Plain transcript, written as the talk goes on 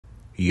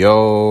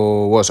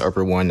Yo, what's up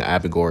everyone?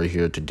 Abigori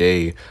here.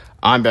 Today,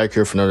 I'm back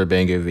here for another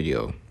banger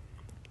video.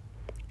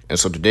 And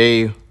so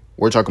today,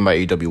 we're talking about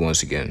AEW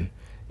once again.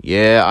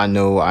 Yeah, I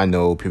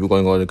know. People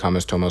going to go in the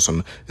comments talking about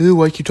some, oh,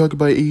 why you keep talking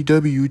about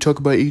AEW? You talk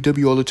about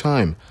AEW all the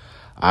time.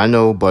 I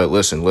know, but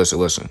listen.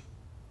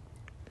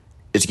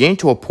 It's getting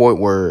to a point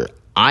where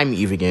I'm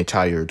even getting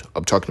tired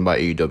of talking about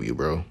AEW,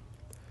 bro.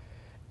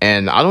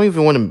 And I don't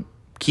even want to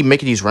keep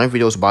making these rant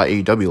videos about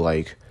AEW.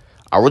 Like,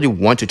 I really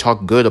want to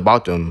talk good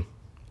about them.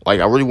 Like,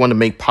 I really want to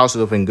make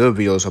positive and good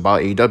videos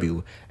about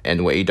AEW.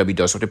 And when AEW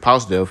does something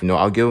positive,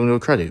 I'll give them the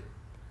credit.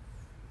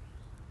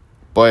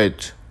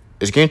 But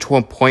it's getting to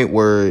a point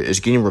where it's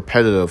getting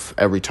repetitive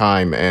every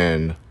time.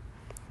 And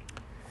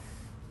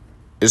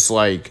it's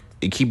like,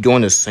 you keep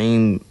doing the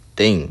same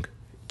thing.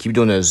 Keep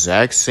doing the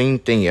exact same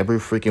thing every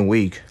freaking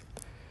week.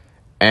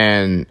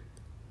 And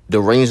the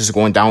ratings is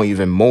going down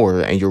even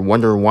more. And you're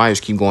wondering why it's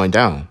keep going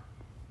down.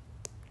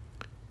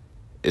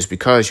 It's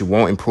because you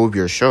won't improve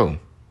your show.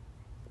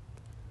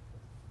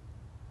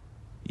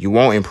 You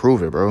won't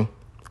improve it, bro.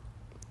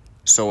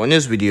 So in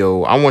this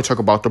video, I want to talk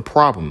about the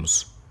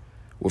problems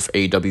with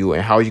AEW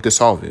and how you can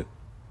solve it.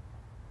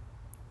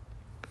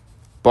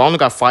 But I only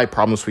got 5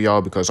 problems for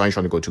y'all because I ain't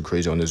trying to go too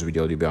crazy on this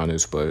video, to be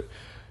honest. But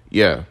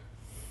yeah.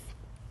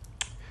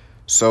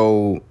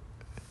 So,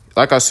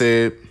 like I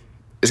said,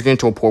 it's getting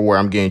to a point where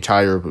I'm getting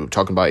tired of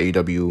talking about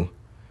AEW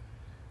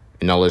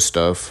and all this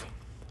stuff.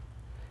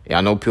 And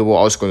I know people are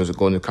also going to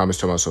go in the comments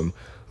talking about some,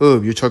 oh,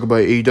 if you're talking about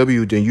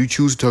AEW, then you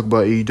choose to talk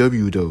about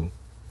AEW, though.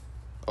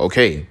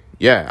 Okay,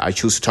 yeah, I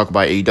choose to talk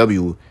about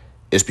AEW.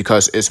 It's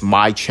because it's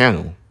my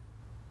channel.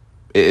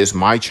 It is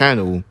my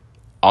channel.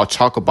 I'll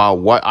talk about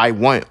what I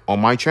want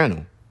on my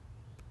channel.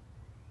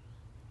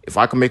 If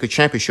I could make a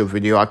championship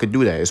video, I could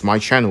do that. It's my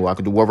channel. I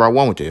could do whatever I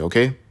want with it,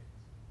 okay? And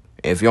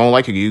if you don't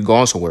like it, you can go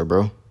on somewhere,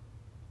 bro.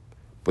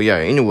 But yeah,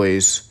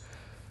 anyways,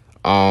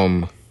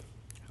 let's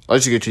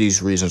just get to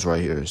these reasons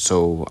right here.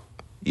 So,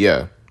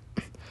 yeah.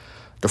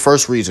 The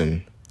first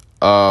reason,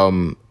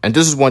 and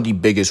this is one of the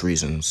biggest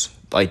reasons,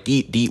 like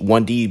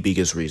one of the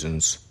biggest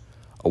reasons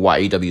of why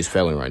AEW is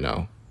failing right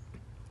now.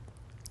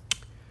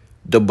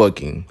 The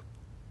booking.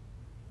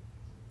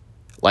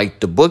 Like,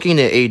 the booking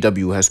at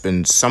AEW has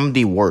been some of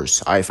the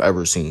worst I've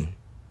ever seen.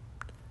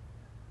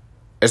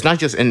 It's not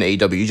just in the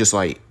AEW, just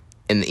like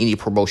in any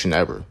promotion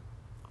ever.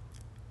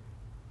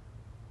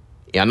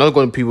 Yeah, I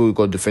know people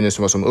go defend this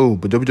about some, oh,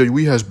 but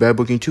WWE has bad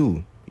booking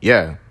too.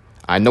 Yeah,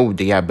 I know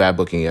they have bad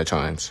booking at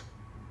times.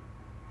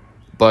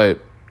 But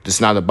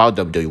it's not about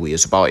WWE,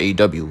 it's about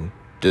AEW.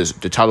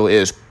 The title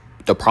is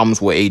The Problems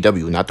with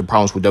AEW, not the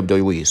problems with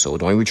WWE. So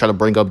don't even try to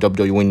bring up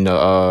WWE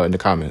in the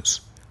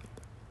comments.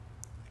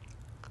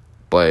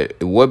 But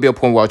it would be a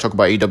point where I talk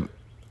about AEW.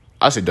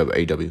 I say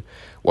AEW.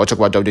 Well, I talk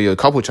about WWE a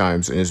couple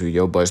times in this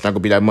video, but it's not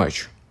going to be that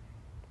much.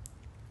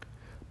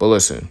 But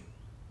listen,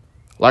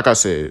 like I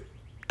said,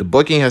 the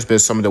booking has been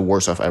some of the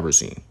worst I've ever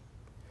seen.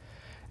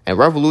 And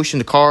Revolution,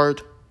 the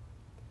card,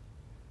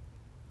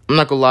 I'm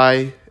not going to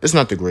lie, it's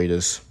not the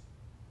greatest.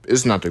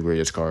 It's not the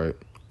greatest card.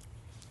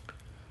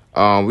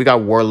 We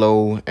got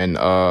Wardlow and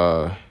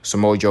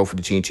Samoa Joe for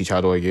the TNT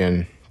title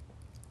again.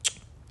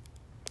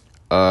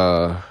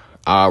 I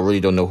really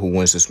don't know who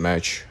wins this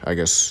match. I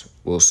guess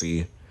we'll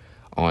see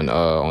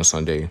on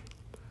Sunday.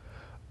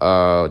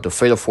 The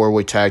Fatal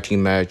 4-Way Tag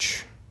Team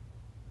match.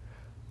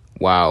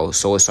 Wow,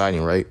 so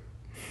exciting, right?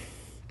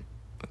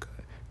 Okay.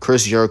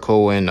 Chris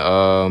Jericho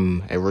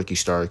and Ricky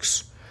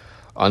Starks.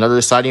 Another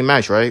exciting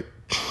match, right?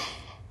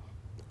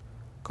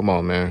 Come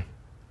on, man.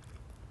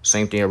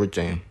 Same thing,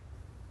 everything.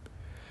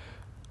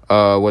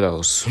 What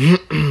else?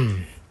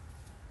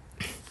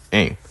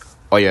 Hey.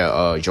 Oh,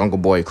 yeah, Jungle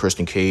Boy,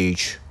 Christian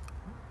Cage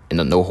in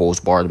the No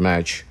Holds Barred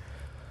match.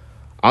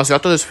 Honestly, I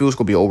thought this feud was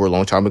going to be over a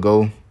long time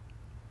ago.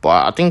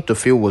 But I think the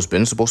feud was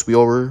been supposed to be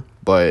over.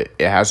 But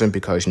it hasn't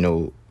because,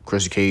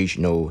 Christian Cage,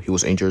 he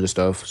was injured and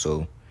stuff.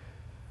 So,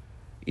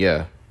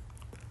 yeah.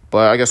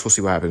 But I guess we'll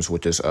see what happens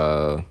with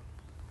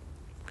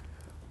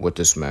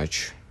this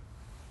match.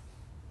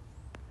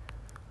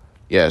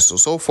 Yeah,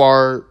 so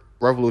far,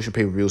 Revolution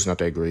pay-per-view is not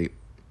that great.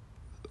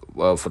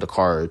 For the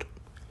card.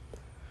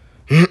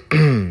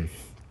 And,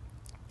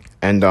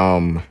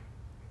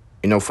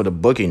 for the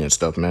booking and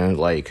stuff, man,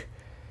 like,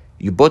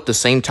 you book the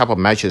same type of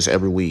matches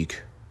every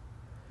week,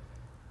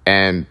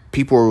 and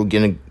people are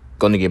going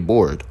to get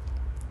bored.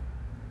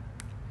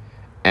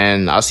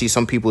 And I see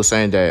some people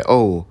saying that,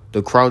 oh,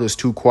 the crowd is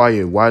too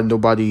quiet. Why is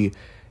nobody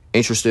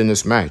interested in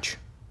this match?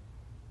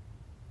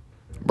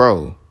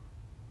 Bro,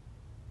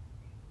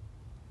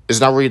 it's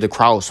not really the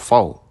crowd's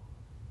fault.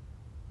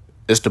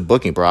 It's the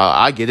booking, bro.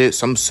 I get it.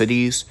 Some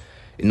cities,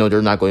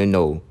 they're not going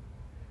to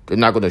they're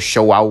not going to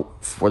show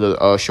out for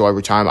the show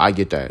every time. I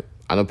get that.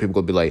 I know people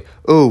going to be like,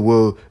 oh,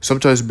 well,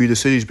 sometimes it be the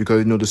cities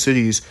because, the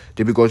cities,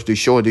 they be going to the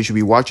show and they should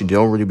be watching. They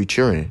don't really be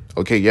cheering.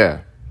 Okay,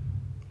 yeah.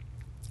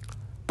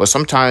 But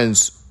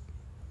sometimes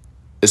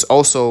it's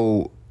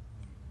also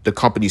the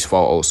company's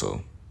fault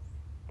also.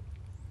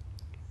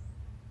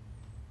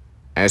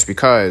 And it's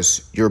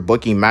because you're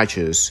booking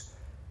matches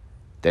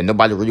that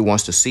nobody really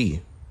wants to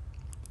see.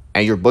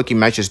 and you're booking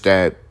matches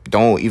that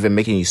don't even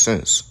make any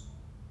sense.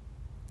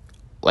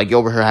 Like, you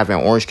over here having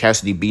Orange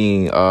Cassidy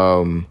beating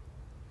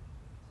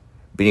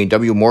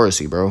W.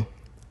 Morrissey, bro.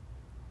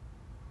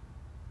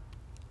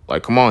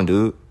 Like, come on,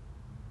 dude.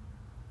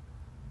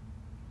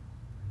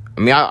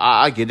 I mean,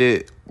 I get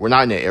it. We're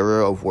not in an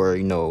era of where,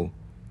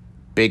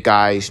 big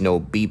guys,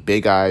 beat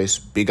big guys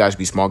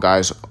beat small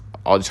guys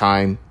all the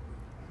time.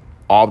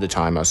 All the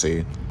time, I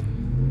say.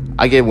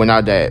 I get we're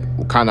not that,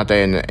 we're kind of not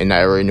that in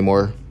that era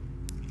anymore.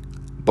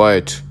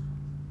 But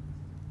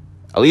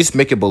at least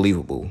make it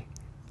believable.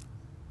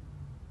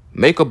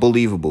 Make it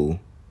believable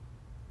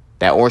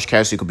that Orange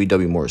Cassidy could be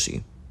W.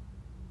 Morrissey.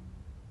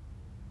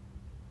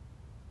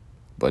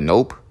 But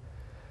nope.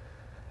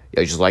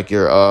 Yeah, just like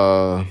your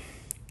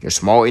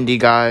small indie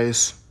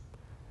guys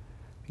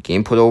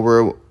getting put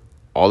over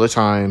all the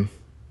time,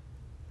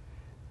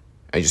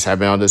 and just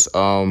having all this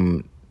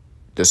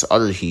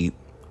other heat,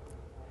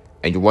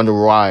 and you wonder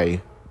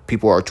why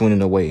people are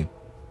tuning away.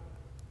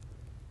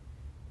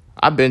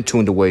 I've been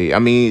tuned away. I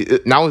mean,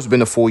 now it's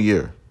been a full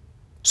year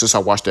since I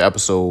watched the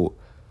episode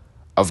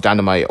of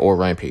Dynamite or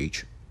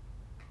Rampage,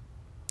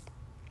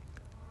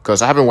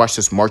 because I haven't watched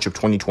this March of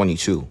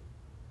 2022.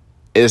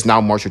 It is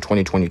now March of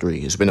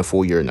 2023. It's been a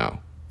full year now.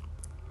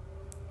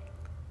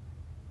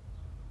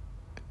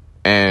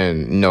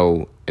 And,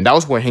 and that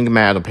was when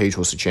Hangman Adam Page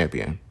was the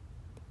champion.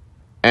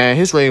 And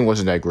his reign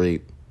wasn't that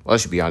great.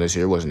 Let's be honest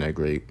here, it wasn't that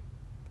great.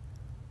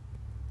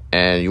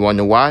 And you want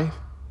to know why?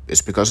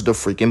 It's because of the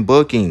freaking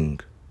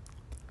booking.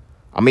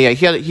 I mean,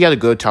 he had a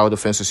good title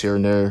defenses here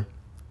and there.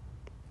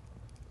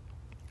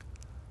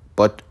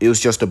 But it was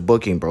just the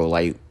booking, bro.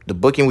 Like, the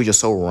booking was just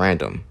so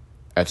random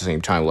at the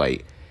same time.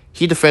 Like,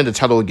 he defended the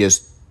title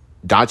against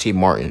Dante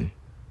Martin.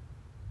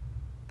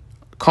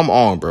 Come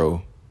on,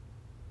 bro.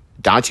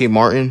 Dante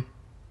Martin.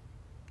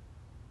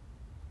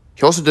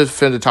 He also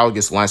defended the title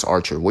against Lance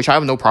Archer, which I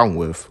have no problem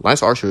with.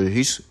 Lance Archer,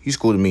 he's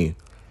cool to me.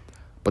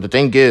 But the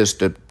thing is,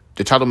 the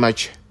title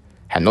match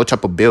had no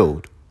type of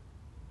build.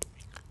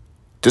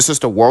 This is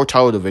the World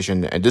Title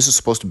Division, and this is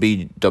supposed to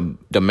be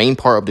the main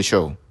part of the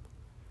show.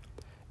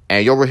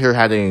 And you're over here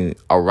having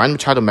a random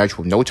title match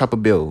with no type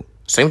of build.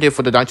 Same thing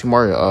for the Dante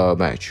Martin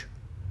match.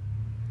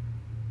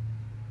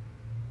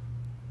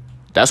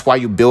 That's why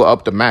you build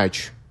up the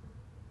match.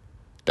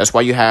 That's why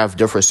you have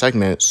different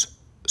segments.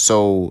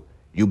 So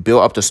you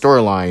build up the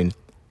storyline,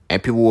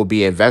 and people will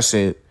be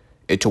invested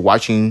into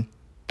watching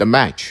the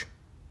match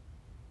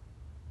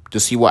to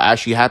see what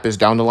actually happens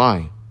down the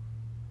line.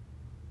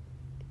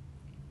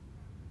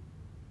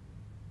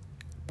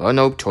 But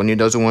no, Tony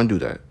doesn't want to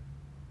do that.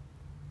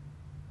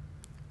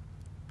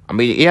 I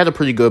mean, he had a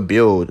pretty good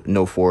build,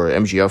 for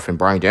MJF and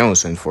Bryan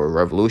Danielson for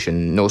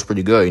Revolution. It's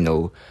pretty good,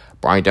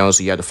 Bryan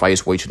Danielson, he had to fight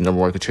his way to the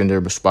number one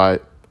contender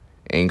spot,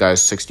 and he got a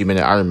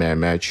 60-minute Iron Man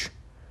match.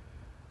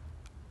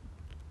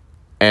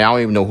 And I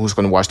don't even know who's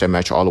going to watch that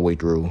match all the way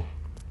through.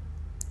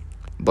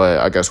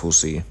 But I guess we'll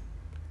see.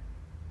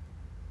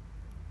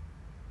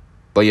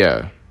 But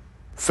yeah,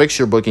 fix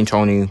your booking,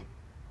 Tony.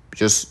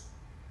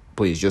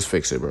 Please, just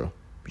fix it, bro.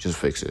 Just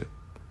fix it.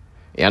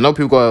 Yeah, I know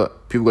people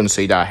going to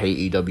say that I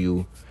hate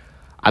AEW.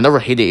 I never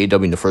hated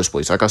AEW in the first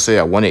place. Like I said,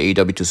 I wanted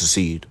AEW to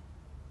succeed.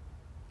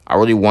 I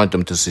really want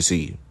them to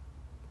succeed.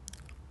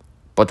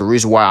 But the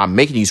reason why I'm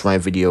making these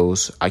rant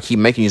videos, I keep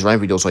making these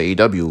rant videos on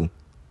AEW,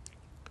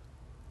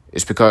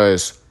 is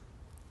because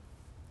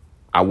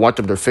I want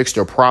them to fix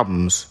their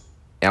problems,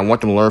 and I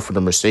want them to learn from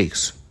their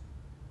mistakes.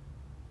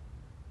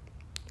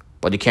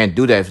 But they can't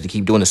do that if they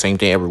keep doing the same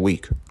thing every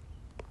week.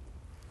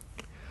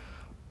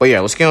 But yeah,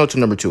 let's get on to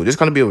number 2. This is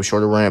going to be a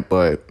shorter rant,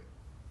 but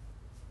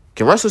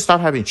can wrestlers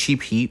stop having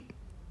cheap heat?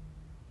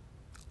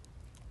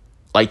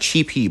 Like,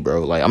 cheap heat,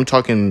 bro. Like, I'm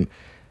talking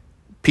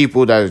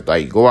people that,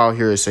 like, go out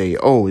here and say,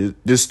 oh,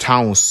 this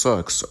town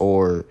sucks,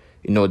 or,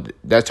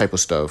 that type of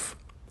stuff.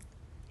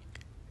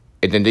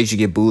 And then they just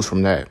get booze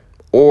from that.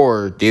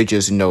 Or they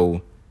just,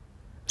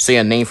 say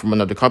a name from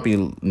another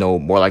company,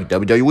 more like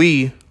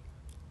WWE,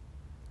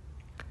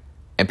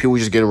 and people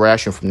just get a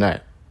reaction from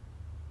that.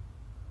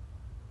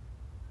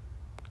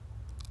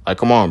 Like,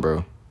 come on,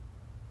 bro.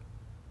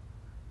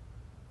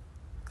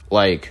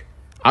 Like,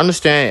 I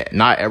understand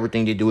not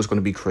everything they do is going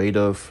to be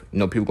creative.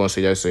 People going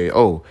to say,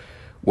 oh,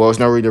 well, it's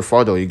not really their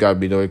fault, though. You got to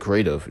be very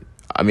creative.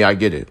 I mean, I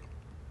get it.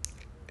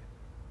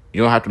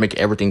 You don't have to make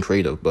everything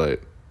creative,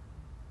 but,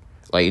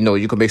 like,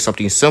 you can make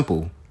something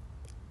simple,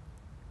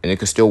 and it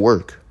can still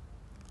work.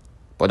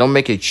 But don't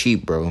make it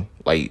cheap, bro.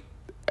 Like,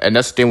 and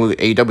that's the thing with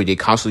AEW. They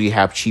constantly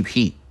have cheap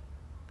heat.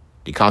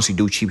 They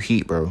constantly do cheap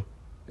heat, bro.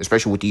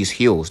 Especially with these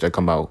heels that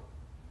come out.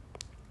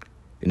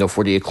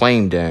 For the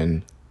Acclaimed,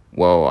 and,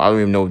 well, I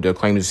don't even know if the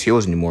Acclaimed is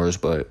heels anymore,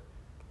 but,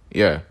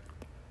 yeah.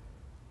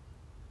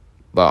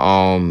 But,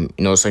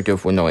 same thing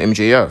for,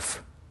 MJF.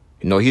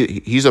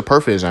 He's a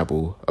perfect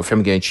example of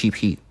him getting cheap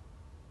heat.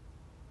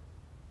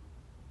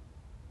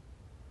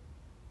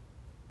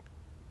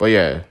 But,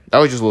 yeah, that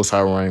was just a little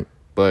side rant.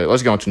 But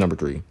let's get on to number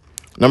 3.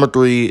 Number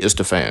 3 is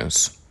the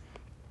fans.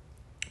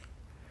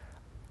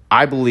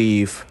 I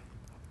believe,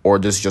 or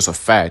this is just a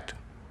fact,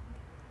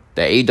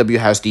 that AEW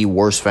has the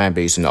worst fan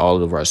base in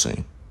all of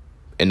wrestling,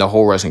 in the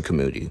whole wrestling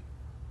community.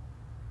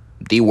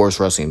 The worst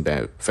wrestling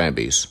fan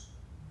base.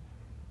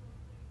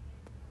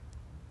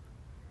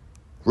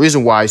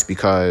 Reason why is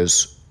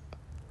because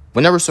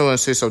whenever someone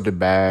says something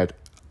bad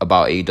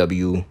about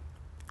AEW,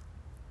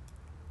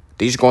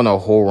 they just go on a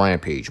whole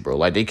rampage, bro.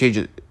 Like, they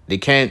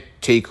can't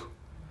take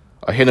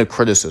a hint of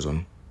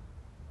criticism.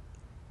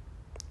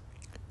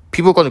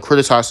 People are going to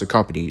criticize the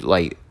company.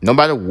 Like, no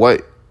matter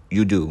what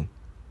you do,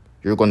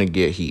 you're going to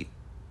get heat.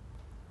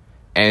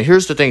 And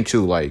here's the thing,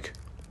 too. Like,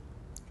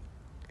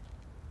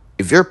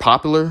 if you're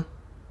popular,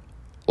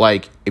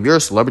 like, if you're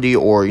a celebrity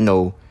or, if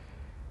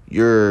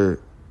you're,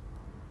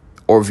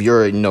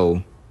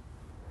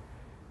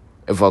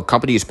 if a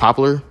company is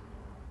popular,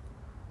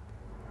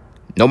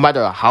 no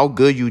matter how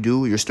good you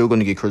do, you're still going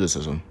to get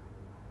criticism.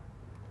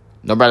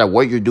 No matter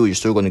what you do, you're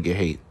still going to get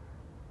hate.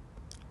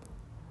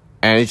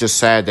 And it's just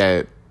sad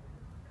that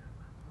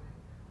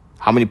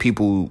how many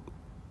people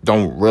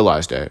don't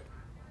realize that.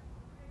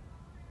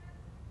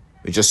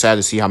 It's just sad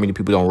to see how many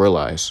people don't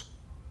realize.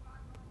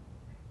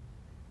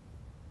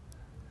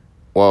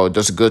 Well,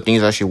 does good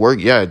things actually work?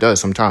 Yeah, it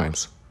does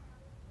sometimes.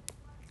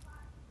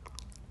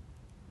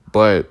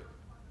 But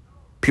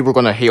people are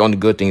going to hate on the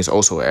good things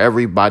also.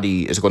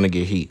 Everybody is going to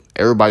get heat.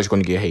 Everybody's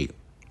going to get hate.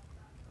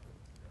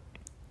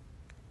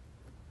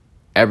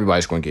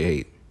 Everybody's going to get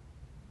hate.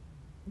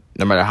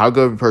 No matter how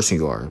good of a person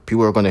you are,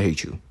 people are going to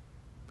hate you.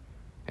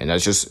 And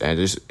it's just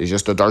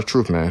the dark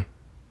truth, man.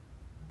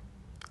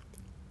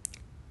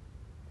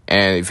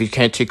 And if you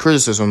can't take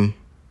criticism,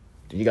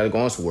 then you got to go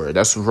on somewhere.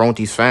 That's what's wrong with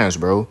these fans,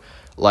 bro.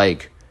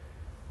 Like,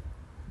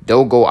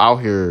 they'll go out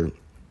here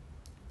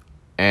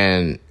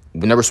and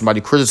whenever somebody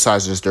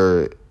criticizes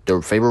their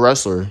favorite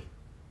wrestler,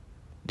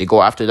 they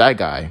go after that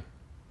guy.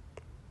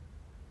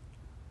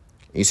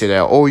 You say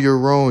that, oh, you're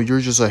wrong, you're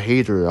just a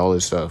hater, all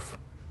this stuff.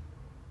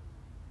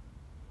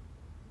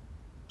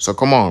 So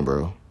come on,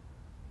 bro.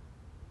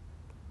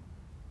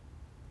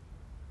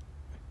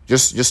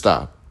 Just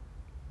stop.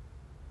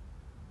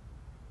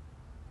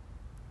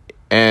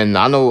 And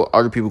I know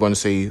other people are going to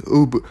say,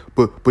 oh,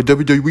 but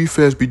WWE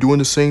fans be doing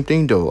the same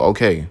thing though.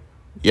 Okay.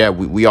 Yeah,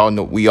 we all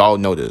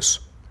know this.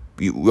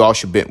 We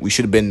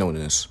should have been knowing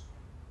this.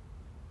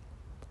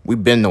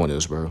 We've been knowing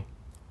this, bro.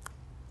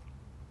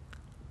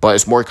 But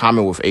it's more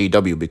common with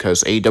AEW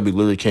because AEW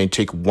literally can't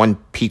take one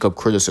peak of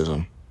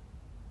criticism.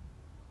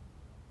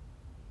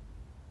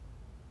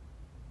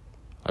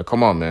 Like,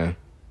 come on, man.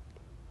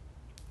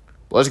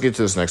 Let's get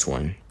to this next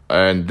one.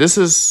 And this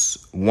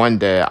is one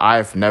that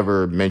I've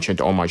never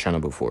mentioned on my channel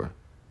before.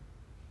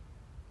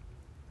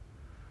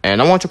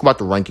 And I want to talk about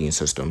the ranking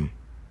system.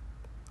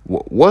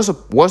 What's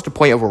the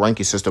point of a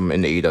ranking system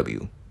in the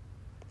AEW?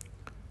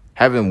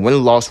 Having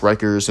win-loss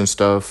records and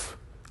stuff.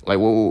 Like,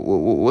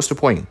 what's the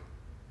point?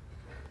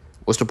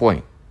 What's the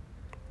point?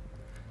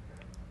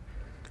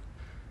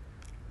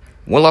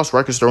 Win-loss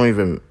records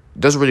doesn't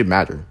really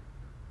matter.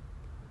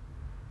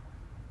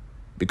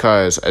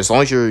 Because as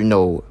long as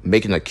you're,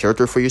 making a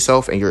character for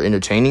yourself and you're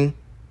entertaining,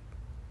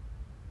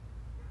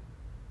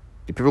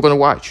 the people are going to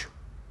watch.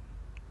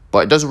 But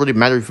it doesn't really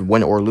matter if you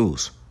win or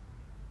lose.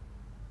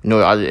 At the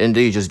end of the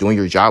day, you're just doing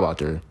your job out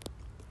there.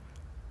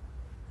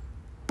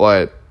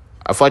 But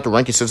I feel like the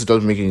ranking system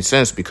doesn't make any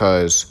sense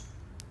because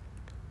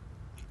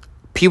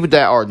people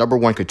that are number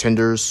one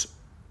contenders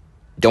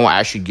don't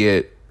actually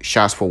get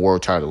shots for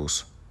world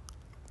titles.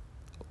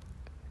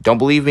 Don't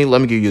believe me? Let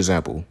me give you an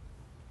example.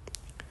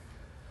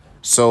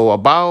 So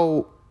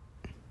about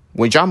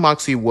when Jon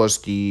Moxley was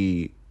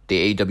the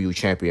AEW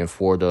champion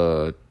for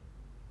the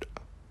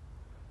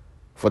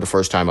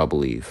first time, I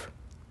believe.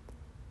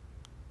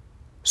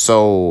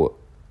 So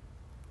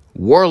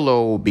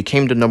Wardlow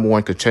became the number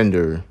one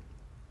contender,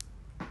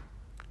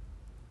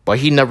 but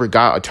he never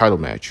got a title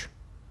match.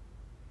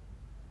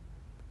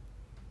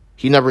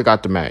 He never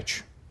got the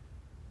match.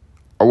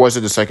 Or was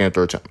it the second or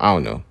third time? I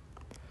don't know.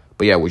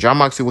 But yeah, when Jon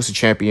Moxley was the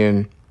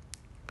champion,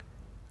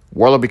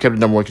 Wardlow became the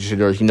number one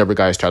contender. He never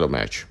got his title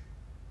match.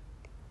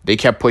 They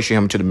kept pushing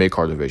him to the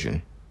mid-card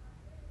division.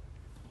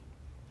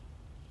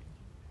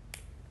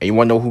 And you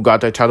want to know who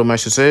got that title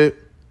match instead?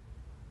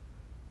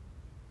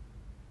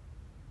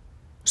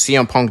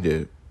 CM Punk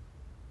did.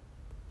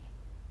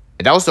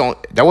 And that was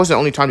the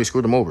only time they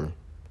screwed him over.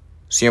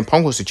 CM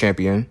Punk was the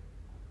champion.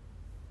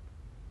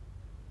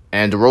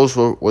 And the roles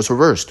was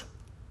reversed.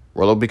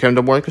 Wardlow became the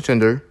number one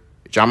contender.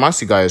 Jon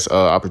Moxley got his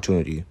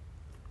opportunity.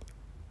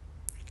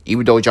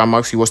 Even though Jon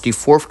Moxley was the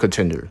fourth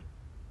contender.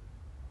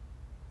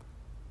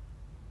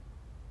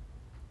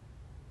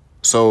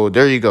 So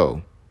there you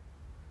go.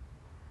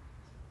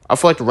 I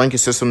feel like the ranking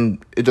system,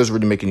 it doesn't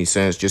really make any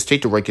sense. Just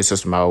take the ranking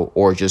system out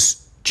or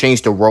just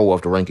change the role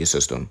of the ranking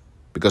system.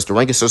 Because the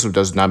ranking system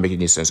does not make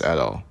any sense at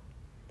all.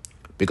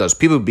 Because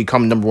people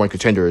become number one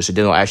contenders and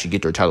they don't actually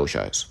get their title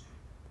shots.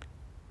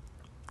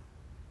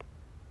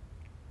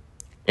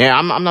 And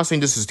I'm not saying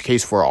this is the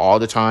case for all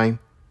the time.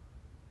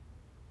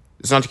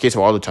 It's not the case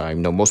for all the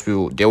time. Most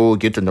people, they will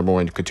get their number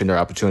one contender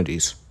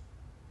opportunities.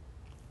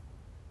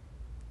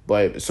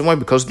 But someone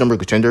becomes the number one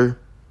contender,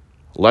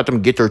 Let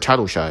them get their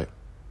title shot.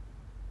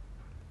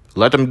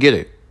 Let them get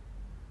it.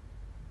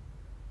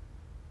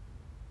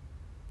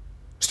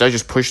 Instead of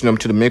just pushing them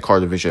to the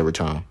mid-card division every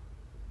time.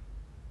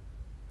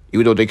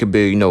 Even though they could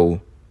be,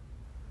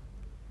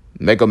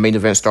 mega main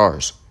event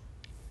stars.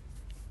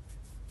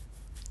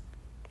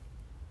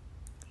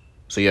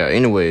 So yeah,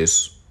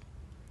 anyways,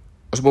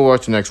 let's move on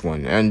to the next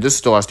one. And this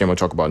is the last thing I'm going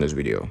to talk about in this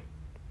video.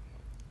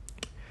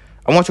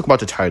 I want to talk about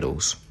the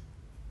titles.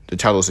 The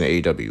titles in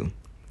AEW.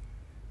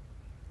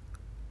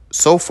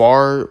 So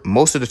far,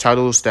 most of the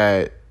titles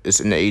that is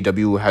in the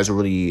AEW hasn't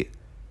really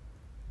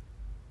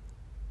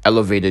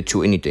elevated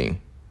to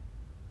anything.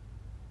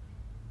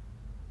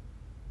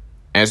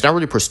 And it's not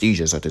really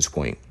prestigious at this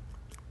point.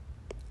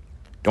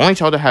 The only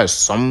title that has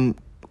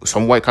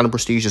somewhat kind of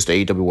prestige is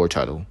the AEW World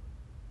title.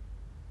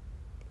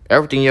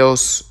 Everything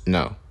else,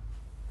 no.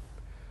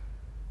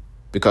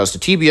 Because the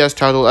TBS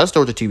title, let's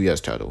start with the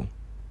TBS title.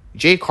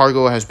 Jade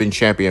Cargill has been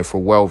champion for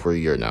well over a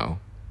year now.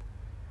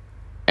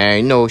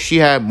 And, she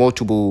had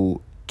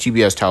multiple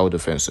TBS title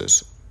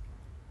defenses.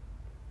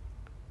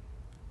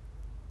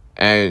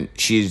 And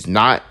she has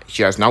not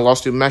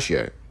lost to the match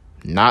yet.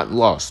 Not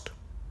lost.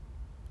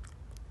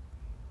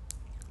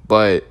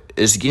 But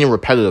it's getting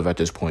repetitive at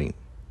this point.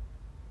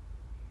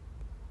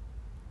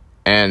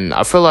 And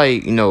I feel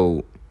like,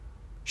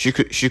 she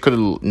could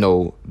have,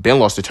 been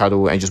lost the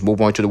title and just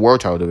moved on to the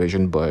world title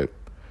division, but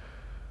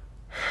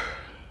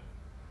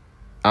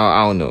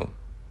I don't know.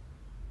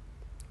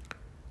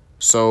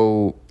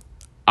 So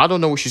I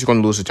don't know when she's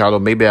going to lose the title.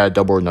 Maybe at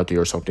Double or Nothing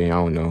or something. I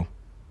don't know.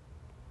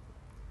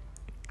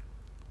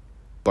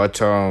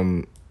 But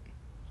I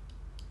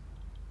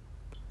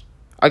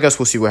guess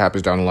we'll see what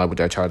happens down the line with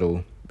that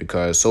title,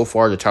 because so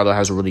far the title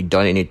hasn't really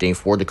done anything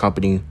for the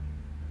company.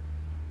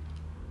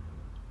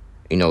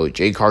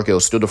 Jade Cargill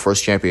is still the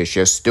first champion.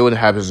 She still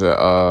hasn't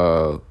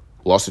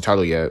lost the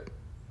title yet.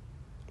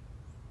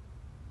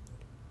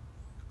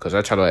 Because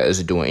that title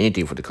isn't doing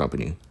anything for the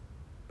company.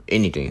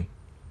 Anything.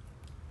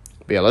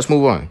 But yeah, let's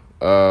move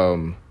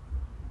on.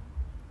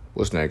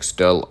 What's next?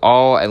 The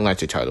All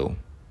Atlantic title.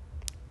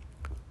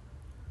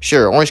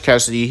 Sure, Orange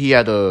Cassidy, he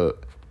had a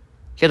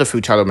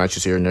few title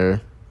matches here and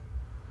there.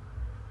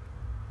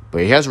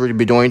 But he hasn't really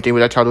been doing anything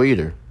with that title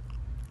either.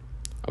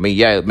 I mean,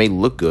 yeah, it may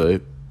look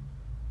good.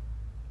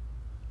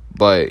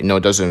 But,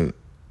 it doesn't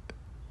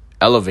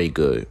elevate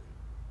good.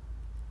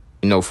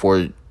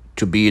 For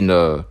to be in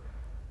the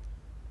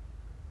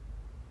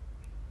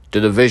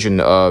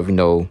division of,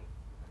 the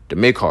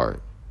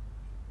mid-card.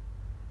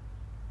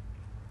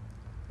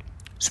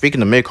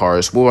 Speaking of mid-card,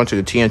 let's move on to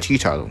the TNT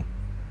title.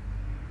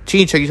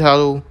 TNT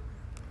title,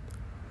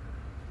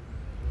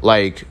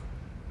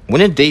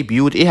 when it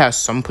debuted, it has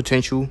some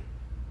potential.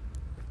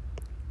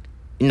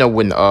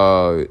 When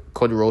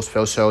Cody Rhodes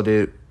held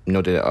it,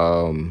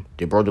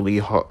 the Brother Lee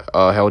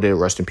held it,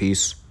 rest in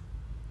peace.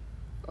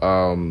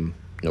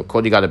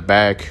 Cody got it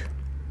back.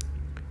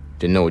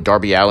 Then,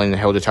 Darby Allin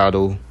held the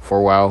title for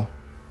a while.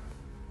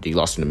 Then he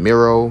lost in the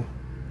Miro.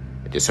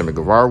 Then Sammy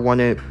Guevara won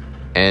it.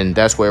 And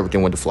that's where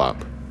everything went to flop.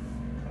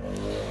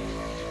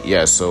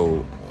 Yeah,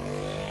 so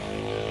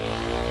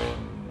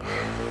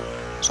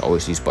it's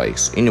always these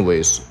bikes.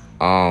 Anyways,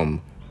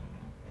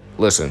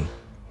 listen.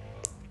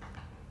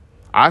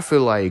 I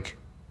feel like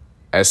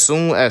as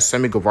soon as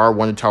Sammy Guevara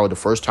won the title the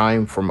first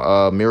time from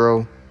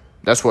Miro,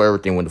 that's where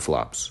everything went to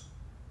flops.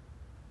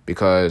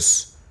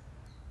 Because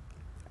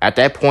at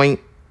that point,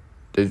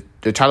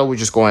 the title was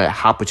just going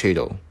hot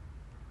potato.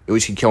 It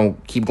was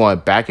keep going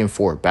back and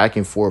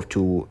forth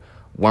to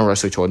one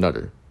wrestler to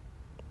another.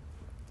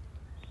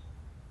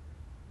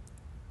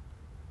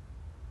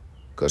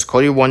 Because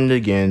Cody won it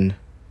again.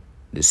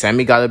 Then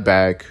Sammy got it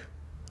back.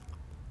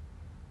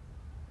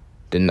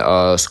 Then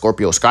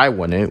Scorpio Sky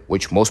won it,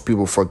 which most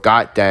people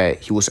forgot that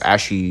he was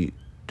actually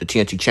the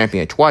TNT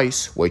champion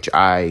twice, which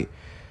I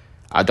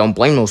don't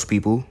blame those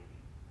people,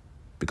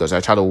 because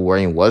that title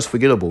reign was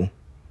forgettable.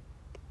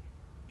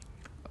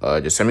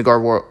 The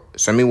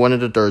Sammy won it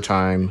the third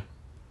time.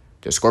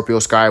 The Scorpio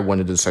Sky won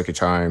it the second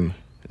time.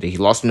 Then he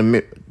lost in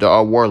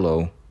the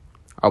Warlow.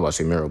 I was about to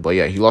say Miro, but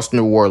yeah, he lost in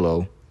the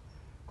Warlow.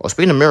 Oh,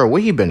 speaking of Miro,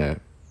 where he been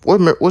at?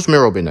 What's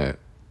Miro been at?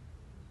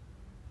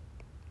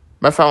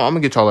 Matter of fact, I'm gonna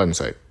get to all that in a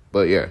sec.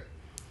 But yeah.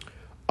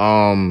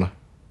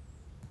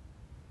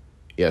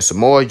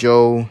 Samoa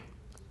Joe,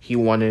 he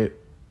won it.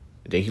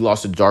 Then he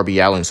lost to Darby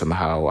Allin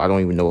somehow. I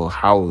don't even know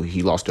how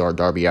he lost to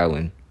Darby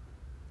Allin.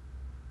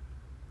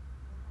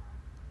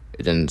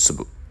 And then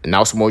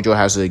now Samoa Joe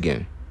has it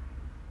again.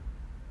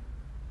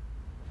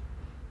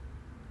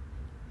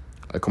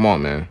 Come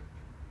on, man.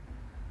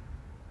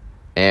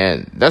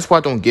 And that's what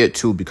I don't get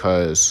too,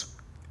 because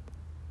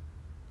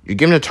you're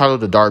giving the title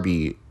to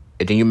Darby,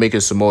 and then you make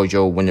it Samoa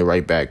Joe win it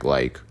right back.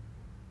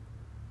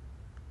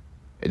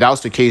 If that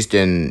was the case,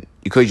 then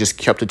you could have just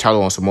kept the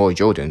title on Samoa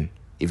Joe then,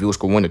 if he was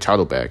going to win the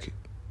title back.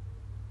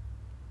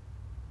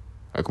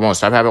 Come on,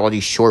 stop having all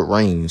these short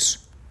reigns.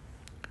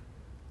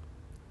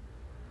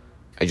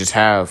 And just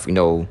have,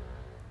 a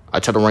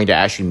title reign that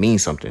actually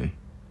means something.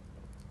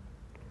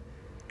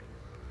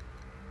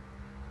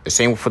 The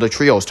same for the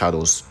trios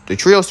titles. The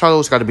trios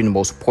titles got to be the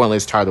most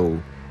pointless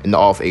title in the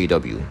all of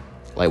AEW.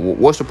 Like,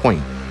 what's the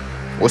point?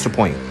 What's the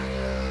point?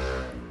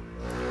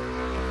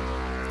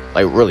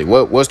 Like, really,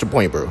 what's the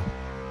point, bro?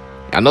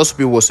 I know some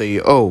people will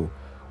say, oh,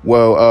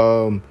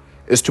 well,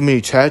 it's too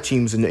many tag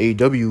teams in the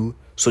AEW,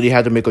 so they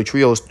had to make a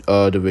trios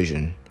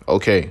division.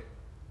 Okay.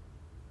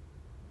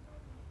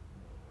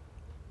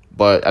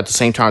 But at the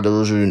same time, there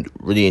wasn't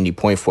really any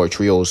point for a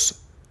trios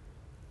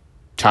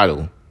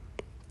title.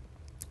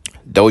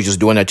 They were just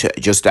doing that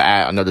just to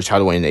add another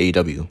title in the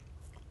AEW.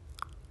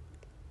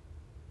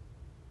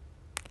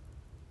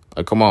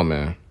 Like, come on,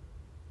 man.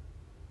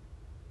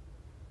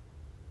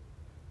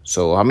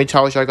 So, how many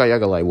titles y'all got? Y'all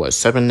got, like, what,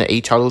 7 to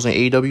 8 titles in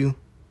AEW?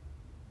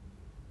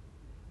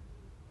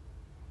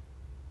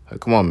 Like,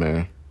 come on,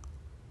 man.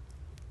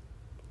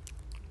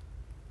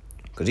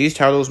 Because these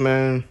titles,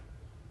 man,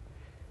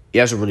 he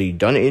hasn't really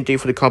done anything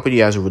for the company.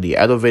 He hasn't really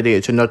elevated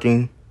it to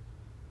nothing.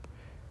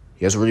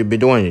 He hasn't really been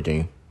doing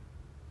anything.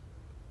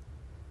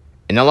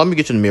 And now let me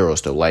get to the mirror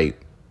stuff. Like,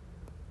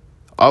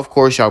 of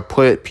course, y'all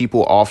put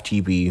people off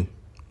TV.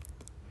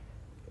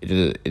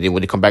 And then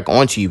when they come back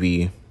on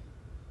TV,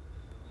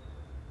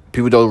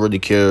 people don't really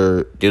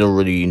care. They don't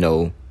really,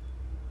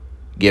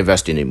 get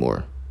invested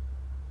anymore.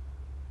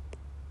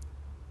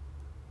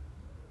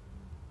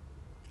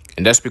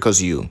 And that's because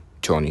of you,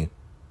 Tony.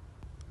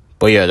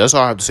 But yeah, that's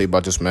all I have to say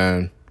about this,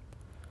 man.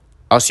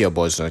 I'll see y'all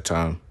boys next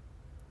time.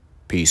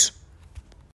 Peace.